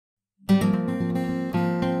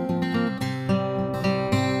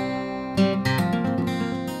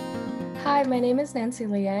my name is Nancy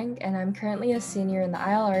Liang, and I'm currently a senior in the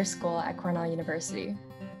ILR school at Cornell University.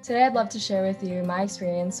 Today, I'd love to share with you my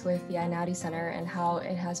experience with the Einaudi Center and how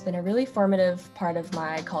it has been a really formative part of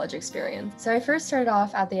my college experience. So I first started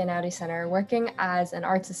off at the Einaudi Center working as an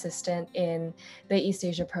arts assistant in the East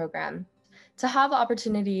Asia program. To have the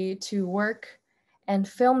opportunity to work and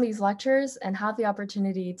film these lectures and have the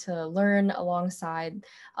opportunity to learn alongside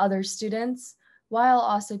other students while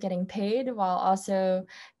also getting paid, while also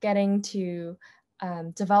getting to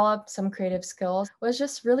develop some creative skills was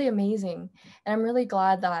just really amazing. And I'm really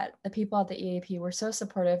glad that the people at the EAP were so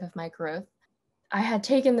supportive of my growth. I had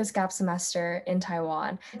taken this gap semester in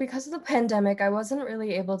Taiwan. Because of the pandemic, I wasn't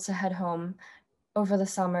really able to head home over the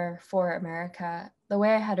summer for America the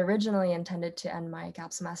way I had originally intended to end my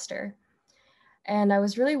gap semester. And I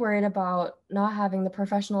was really worried about not having the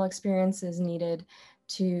professional experiences needed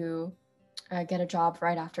to get a job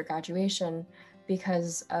right after graduation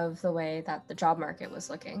because of the way that the job market was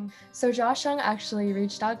looking. So Josh Young actually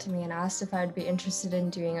reached out to me and asked if I'd be interested in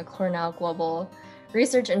doing a Cornell Global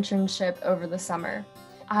Research internship over the summer.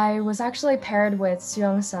 I was actually paired with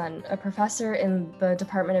Suyong Sun, a professor in the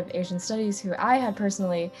Department of Asian Studies who I had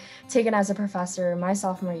personally taken as a professor my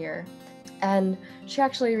sophomore year. And she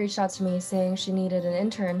actually reached out to me saying she needed an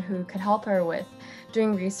intern who could help her with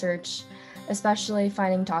doing research, especially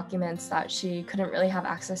finding documents that she couldn't really have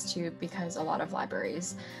access to because a lot of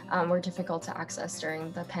libraries were difficult to access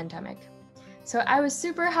during the pandemic. So I was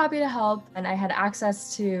super happy to help, and I had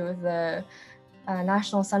access to the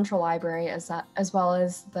National Central Library as well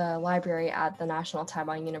as the library at the National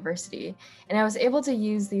Taiwan University. And I was able to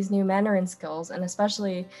use these new Mandarin skills, and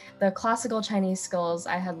especially the classical Chinese skills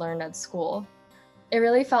I had learned at school. It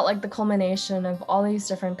really felt like the culmination of all these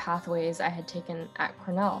different pathways I had taken at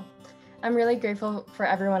Cornell. I'm really grateful for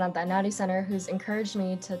everyone at the Einaudi Center who's encouraged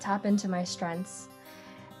me to tap into my strengths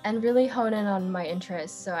and really hone in on my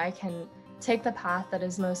interests so I can take the path that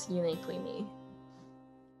is most uniquely me.